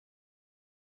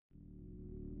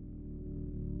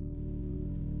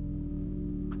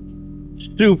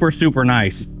super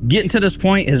nice. Getting to this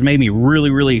point has made me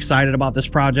really excited about this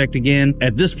project again.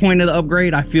 At this point of the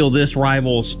upgrade, I feel this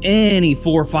rivals any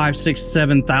 $4,000,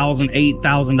 $5,000, $6,000, $7,000,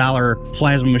 $8,000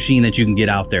 plasma machine that you can get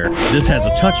out there. This has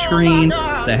a touchscreen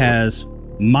that has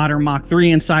modern Mach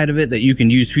 3 inside of it that you can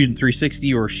use Fusion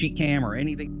 360 or Sheet Cam or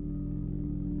anything.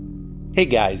 Hey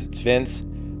guys, it's Vince.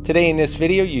 Today in this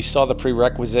video, you saw the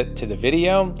prerequisite to the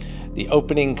video. The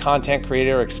opening content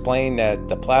creator explained that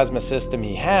the plasma system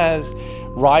he has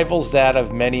rivals that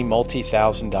of many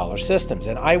multi-$1,000 systems,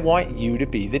 and I want you to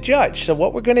be the judge. So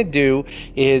what we're going to do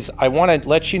is I want to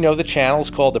let you know the channel is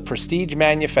called The Prestige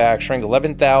Manufacturing,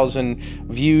 11,000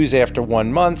 views after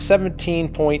 1 month,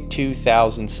 17.2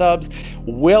 thousand subs.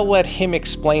 We'll let him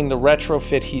explain the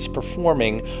retrofit he's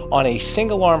performing on a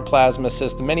single arm plasma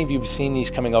system. Many of you have seen these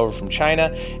coming over from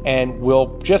China, and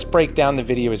we'll just break down the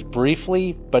video as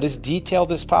briefly but as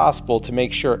detailed as possible to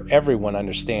make sure everyone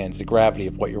understands the gravity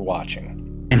of what you're watching.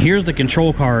 And here's the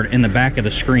control card in the back of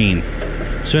the screen.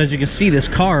 So as you can see, this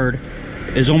card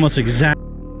is almost exact.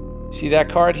 See that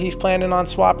card he's planning on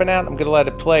swapping out? I'm going to let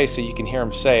it play so you can hear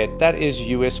him say it. That is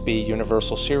USB,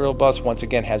 Universal Serial Bus. Once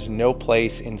again, has no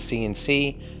place in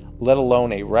CNC, let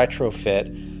alone a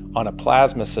retrofit on a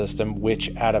plasma system,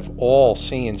 which out of all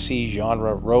CNC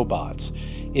genre robots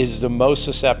is the most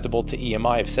susceptible to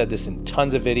EMI. I've said this in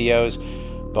tons of videos.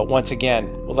 But once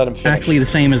again, we'll let him finish. Exactly the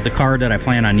same as the card that I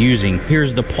plan on using.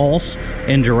 Here's the pulse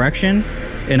and direction,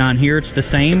 and on here it's the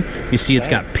same. You see it's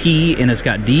got P and it's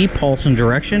got D, pulse and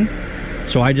direction.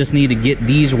 So I just need to get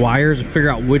these wires and figure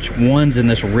out which one's in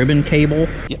this ribbon cable.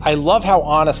 I love how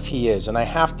honest he is, and I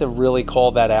have to really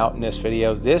call that out in this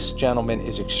video. This gentleman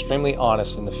is extremely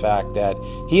honest in the fact that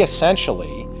he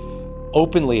essentially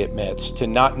openly admits to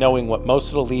not knowing what most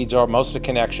of the leads are, most of the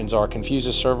connections are,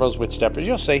 confuses servos with steppers.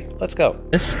 You'll see. Let's go.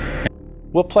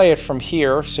 We'll play it from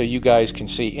here so you guys can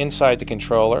see inside the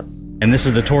controller. And this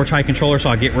is the torch height controller, so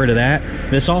I'll get rid of that.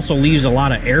 This also leaves a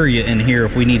lot of area in here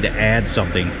if we need to add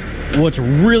something. What's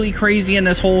really crazy in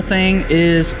this whole thing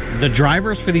is the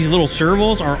drivers for these little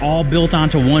servos are all built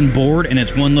onto one board, and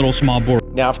it's one little small board.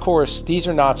 Now, of course, these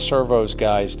are not servos,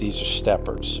 guys. These are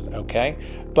steppers, okay?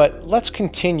 But let's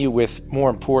continue with more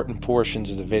important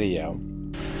portions of the video.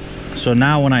 So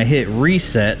now when I hit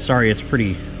reset, sorry it's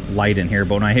pretty light in here,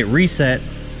 but when I hit reset,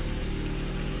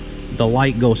 the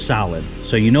light goes solid.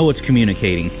 So you know it's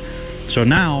communicating. So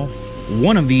now,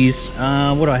 one of these,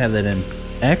 what do I have that in?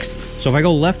 X. So if I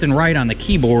go left and right on the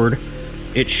keyboard,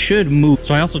 it should move.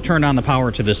 So I also turned on the power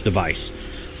to this device.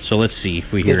 So let's see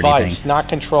if we hear anything. Device, not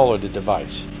controller, the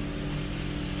device.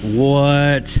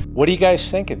 What? What do you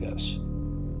guys think of this?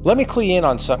 Let me clue you in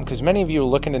on something, because many of you are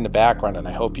looking in the background, and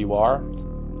I hope you are.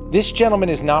 This gentleman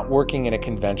is not working in a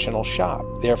conventional shop.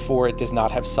 Therefore, it does not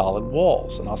have solid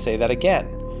walls. And I'll say that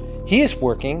again. He is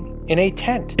working in a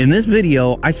tent. In this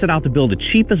video, I set out to build the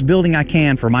cheapest building I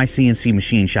can for my CNC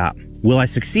machine shop. Will I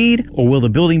succeed, or will the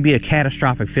building be a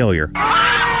catastrophic failure?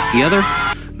 The other,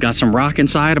 got some rock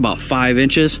inside, about 5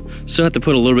 inches. So I have to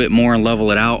put a little bit more and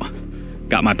level it out.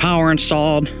 Got my power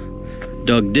installed,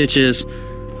 dug ditches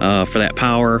for that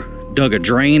power, dug a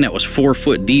drain that was 4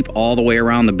 foot deep all the way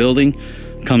around the building,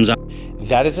 comes out.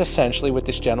 That is essentially what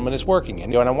this gentleman is working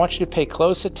in. And I want you to pay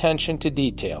close attention to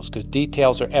details, because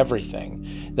details are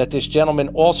everything. That this gentleman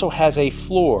also has a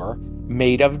floor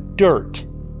made of dirt.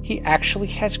 He actually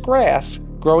has grass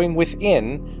growing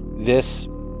within this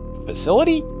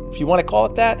facility, if you want to call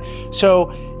it that.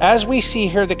 So as we see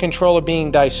here the controller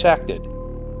being dissected,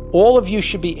 all of you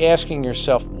should be asking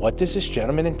yourself, what does this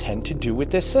gentleman intend to do with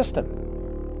this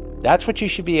system? That's what you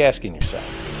should be asking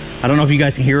yourself. I don't know if you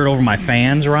guys can hear it over my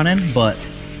fans running, but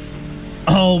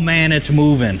oh man, it's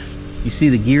moving. You see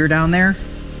the gear down there?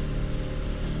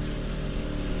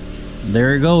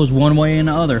 There it goes, one way and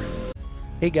the other.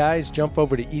 Hey guys, jump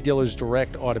over to eDealers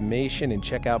Direct Automation and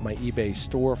check out my eBay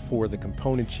store for the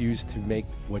components used to make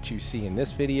what you see in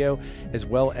this video, as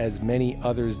well as many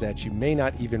others that you may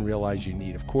not even realize you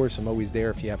need. Of course, I'm always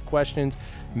there if you have questions.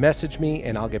 Message me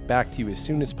and I'll get back to you as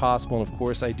soon as possible. And of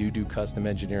course, I do custom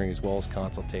engineering as well as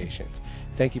consultations.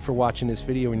 Thank you for watching this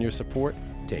video and your support.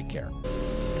 Take care.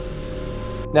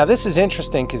 Now this is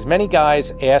interesting because many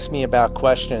guys ask me about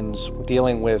questions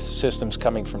dealing with systems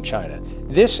coming from China.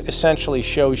 This essentially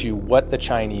shows you what the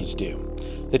Chinese do.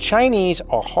 The Chinese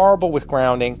are horrible with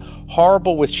grounding,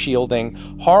 horrible with shielding,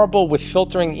 horrible with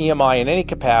filtering EMI in any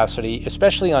capacity,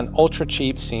 especially on ultra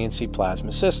cheap CNC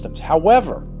plasma systems.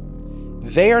 However,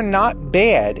 they are not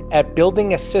bad at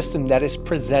building a system that is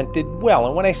presented well.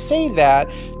 And when I say that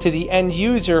to the end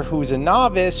user who's a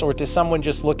novice or to someone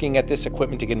just looking at this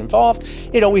equipment to get involved,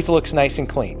 it always looks nice and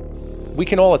clean. We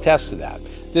can all attest to that.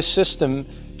 This system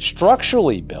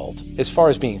Structurally built, as far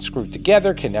as being screwed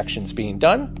together, connections being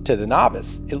done, to the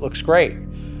novice, it looks great.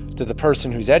 To the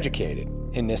person who's educated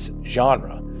in this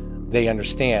genre, they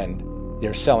understand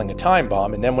they're selling a time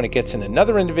bomb, and then when it gets in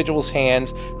another individual's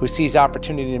hands who sees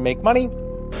opportunity to make money,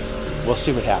 we'll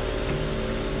see what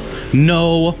happens.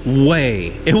 No way.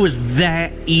 It was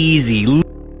that easy.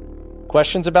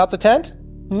 Questions about the tent?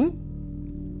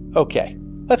 Okay,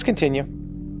 let's continue.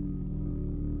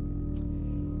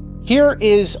 Here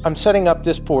is, I'm setting up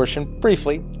this portion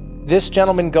briefly. This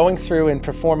gentleman going through and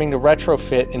performing the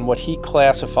retrofit in what he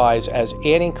classifies as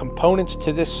adding components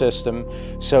to this system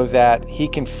so that he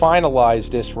can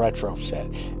finalize this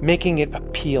retrofit, making it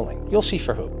appealing. You'll see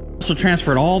for who. Also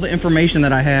transferred all the information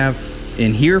that I have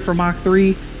in here for Mach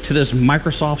 3 to this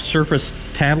Microsoft Surface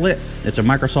tablet. It's a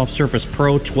Microsoft Surface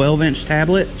Pro 12-inch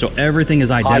tablet, so everything is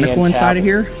identical inside of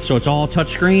here. So it's all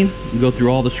touchscreen. You go through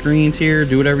all the screens here,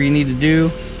 do whatever you need to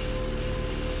do.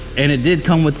 And it did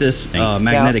come with this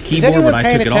magnetic keyboard, but I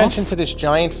took it off. Is anyone paying attention to this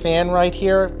giant fan right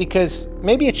here? Because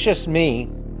maybe it's just me,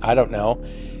 I don't know.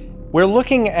 We're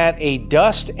looking at a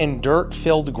dust and dirt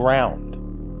filled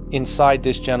ground inside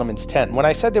this gentleman's tent. When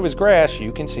I said there was grass,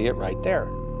 you can see it right there.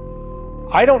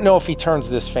 I don't know if he turns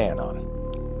this fan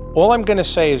on. All I'm going to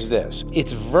say is this: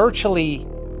 it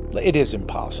is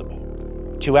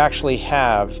impossible to actually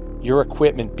have your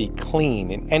equipment be clean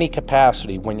in any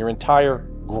capacity when your entire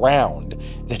ground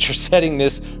that you're setting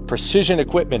this precision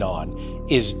equipment on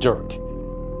is dirt.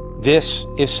 This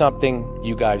is something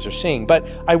you guys are seeing, but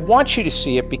I want you to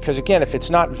see it because, again, if it's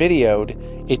not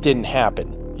videoed, it didn't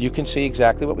happen. You can see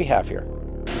exactly what we have here.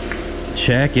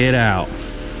 Check it out.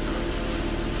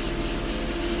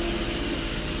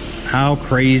 How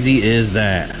crazy is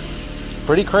that?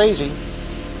 Pretty crazy.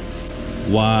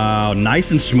 Wow,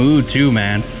 nice and smooth too,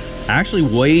 man. Actually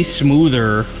way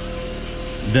smoother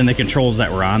than the controls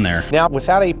that were on there. Now,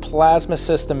 without a plasma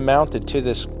system mounted to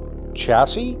this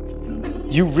chassis,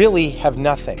 you really have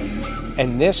nothing.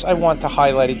 And this I want to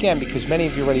highlight again because many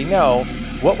of you already know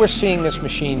what we're seeing this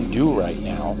machine do right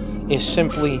now is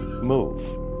simply move.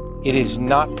 It is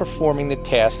not performing the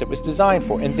task it was designed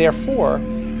for, and therefore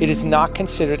it is not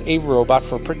considered a robot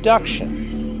for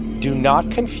production. Do not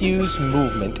confuse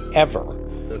movement ever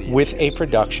with a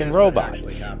production robot.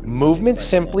 Movement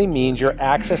simply means your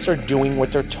access are doing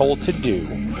what they're told to do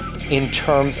in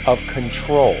terms of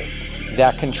control.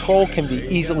 That control can be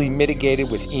easily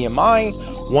mitigated with EMI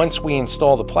once we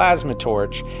install the plasma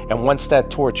torch, and once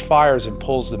that torch fires and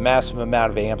pulls the massive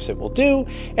amount of amps it will do,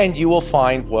 and you will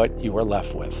find what you are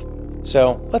left with.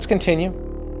 So let's continue.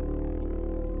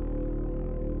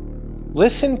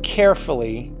 Listen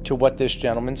carefully to what this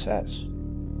gentleman says.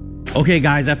 Okay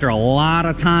guys, after a lot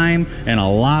of time and a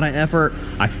lot of effort,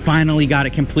 I finally got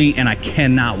it complete, and I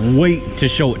cannot wait to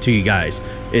show it to you guys.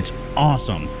 It's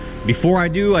awesome. Before I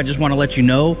do, I just want to let you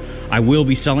know I will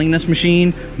be selling this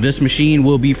machine. This machine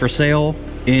will be for sale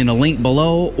in a link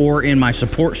below or in my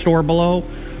support store below.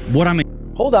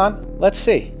 Hold on, let's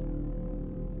see.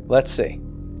 Let's see.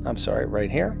 I'm sorry,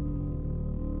 right here.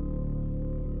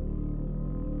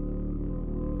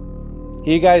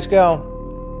 Here you guys go.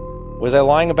 Was I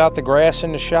lying about the grass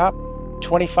in the shop?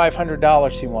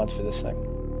 $2,500 he wants for this thing.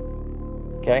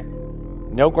 Okay?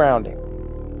 No grounding.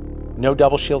 No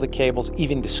double shielded cables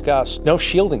even discussed. No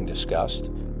shielding discussed.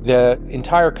 The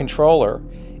entire controller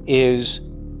is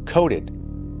coated.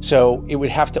 So it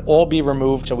would have to all be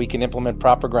removed so we can implement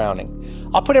proper grounding.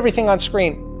 I'll put everything on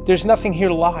screen. There's nothing here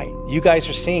to lie. You guys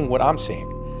are seeing what I'm seeing.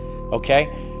 Okay?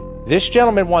 This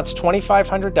gentleman wants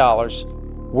 $2,500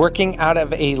 working out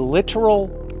of a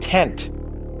literal tent,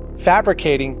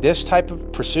 fabricating this type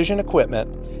of precision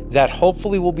equipment that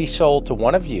hopefully will be sold to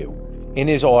one of you in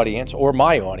his audience or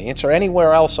my audience or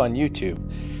anywhere else on YouTube.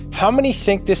 How many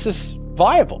think this is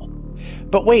viable?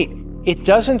 But wait, it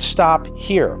doesn't stop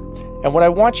here. And what I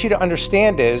want you to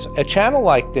understand is a channel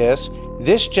like this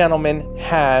gentleman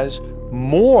has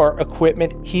more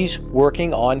equipment he's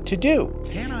working on to do.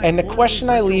 And the question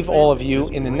I leave all of you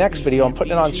in the next video, I'm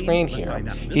putting it on screen here.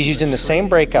 He's using the same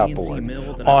breakout board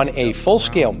on a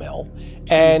full-scale mill,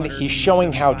 and he's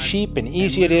showing how cheap and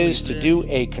easy it is to do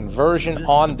a conversion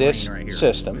on this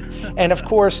system. And of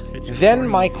course, then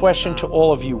my question to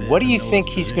all of you, what do you think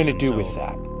he's going to do with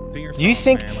that? Do you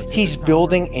think he's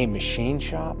building a machine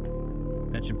shop?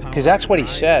 Because that's what he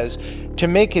says. To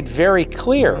make it very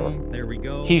clear,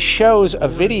 he shows a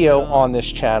video on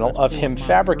this channel of him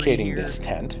fabricating this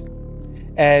tent,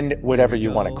 and whatever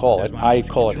you want to call it. I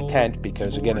call it a tent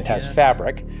because, again, it has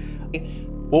fabric.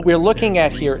 What we're looking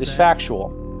at here is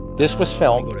factual. This was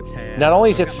filmed. Not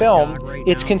only is it filmed,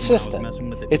 it's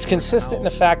consistent. It's consistent in the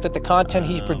fact that the content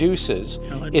he produces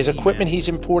is equipment he's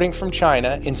importing from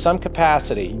China in some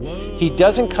capacity. He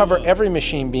doesn't cover every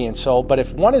machine being sold, but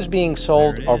if one is being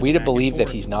sold, are we to believe that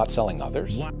he's not selling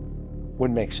others?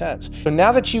 Wouldn't make sense. So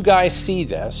now that you guys see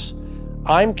this,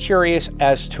 I'm curious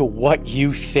as to what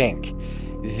you think.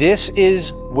 This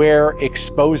is where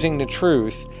exposing the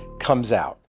truth comes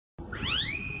out.